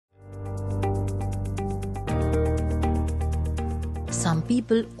Some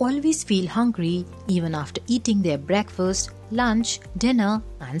people always feel hungry even after eating their breakfast, lunch, dinner,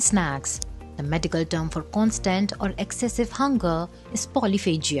 and snacks. The medical term for constant or excessive hunger is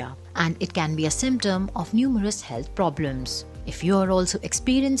polyphagia, and it can be a symptom of numerous health problems. If you are also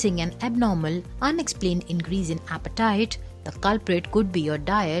experiencing an abnormal, unexplained increase in appetite, the culprit could be your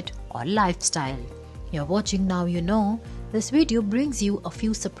diet or lifestyle. You're watching Now You Know. This video brings you a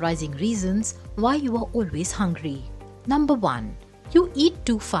few surprising reasons why you are always hungry. Number 1. You eat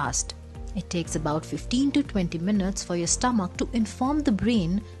too fast. It takes about 15 to 20 minutes for your stomach to inform the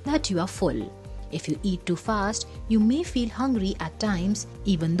brain that you are full. If you eat too fast, you may feel hungry at times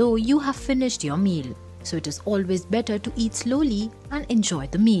even though you have finished your meal. So it is always better to eat slowly and enjoy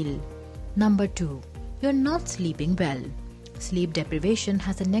the meal. Number 2. You're not sleeping well. Sleep deprivation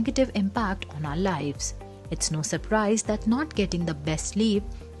has a negative impact on our lives. It's no surprise that not getting the best sleep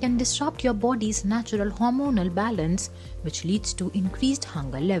can disrupt your body's natural hormonal balance, which leads to increased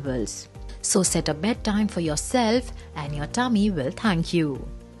hunger levels. So set a bedtime for yourself and your tummy will thank you.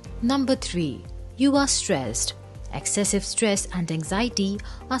 Number 3. You are stressed. Excessive stress and anxiety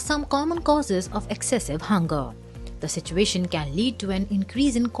are some common causes of excessive hunger. The situation can lead to an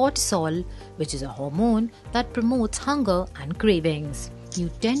increase in cortisol, which is a hormone that promotes hunger and cravings. You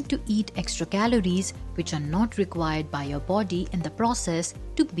tend to eat extra calories which are not required by your body in the process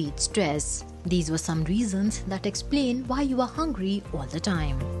to beat stress. These were some reasons that explain why you are hungry all the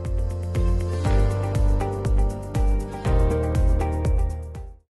time.